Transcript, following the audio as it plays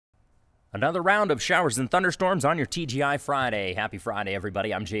Another round of showers and thunderstorms on your TGI Friday. Happy Friday,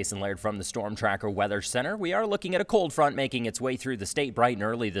 everybody. I'm Jason Laird from the Storm Tracker Weather Center. We are looking at a cold front making its way through the state bright and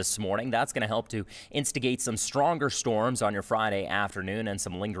early this morning. That's going to help to instigate some stronger storms on your Friday afternoon and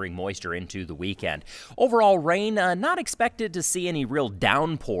some lingering moisture into the weekend. Overall rain, not expected to see any real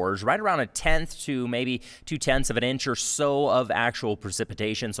downpours, right around a tenth to maybe 2/10 of an inch or so of actual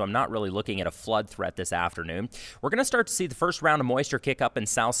precipitation, so I'm not really looking at a flood threat this afternoon. We're going to start to see the first round of moisture kick up in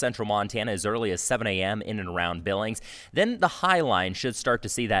south central Montana as early as 7 a.m. in and around Billings. Then the high line should start to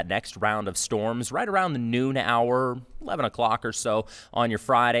see that next round of storms right around the noon hour, 11 o'clock or so on your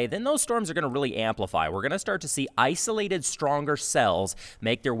Friday. Then those storms are going to really amplify. We're going to start to see isolated, stronger cells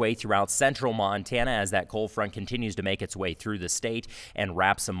make their way throughout central Montana as that cold front continues to make its way through the state and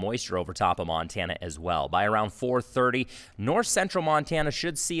wrap some moisture over top of Montana as well. By around 4:30, north central Montana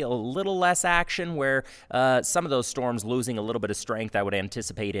should see a little less action where some of those storms losing a little bit of strength I would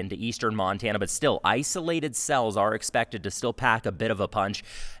anticipate into eastern Montana, but still isolated cells are expected to still pack a bit of a punch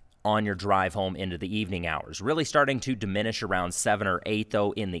on your drive home into the evening hours. Really starting to diminish around 7 or 8,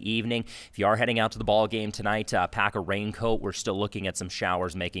 though, in the evening. If you are heading out to the ball game tonight, pack a raincoat. We're still looking at some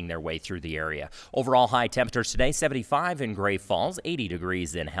showers making their way through the area. Overall high temperatures today, 75 in Great Falls, 80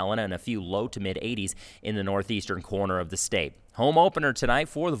 degrees in Helena, and a few low to mid-80s in the northeastern corner of the state. Home opener tonight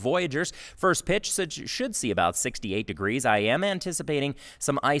for the Voyagers. First pitch should see about 68 degrees. I am anticipating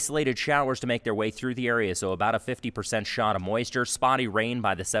some isolated showers to make their way through the area, so about a 50% shot of moisture. Spotty rain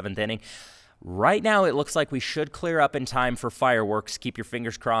by the 7th inning. Right now, it looks like we should clear up in time for fireworks. Keep your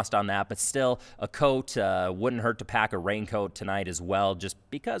fingers crossed on that, but still, a coat wouldn't hurt to pack a raincoat tonight as well, just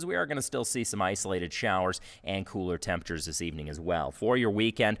because we are going to still see some isolated showers and cooler temperatures this evening as well. For your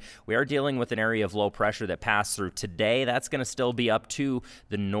weekend, we are dealing with an area of low pressure that passed through today. That's going to still be up to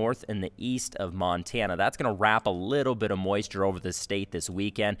the north and the east of Montana. That's going to wrap a little bit of moisture over the state this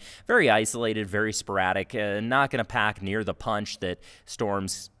weekend. Very isolated, very sporadic, not going to pack near the punch that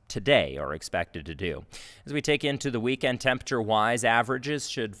storms today are expected to do. As we take into the weekend, temperature-wise, averages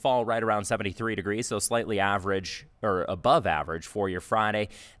should fall right around 73 degrees, so slightly average or above average for your Friday,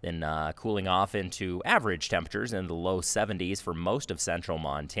 then cooling off into average temperatures in the low 70s for most of central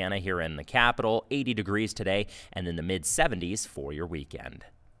Montana here in the capital, 80 degrees today, and then the mid-70s for your weekend.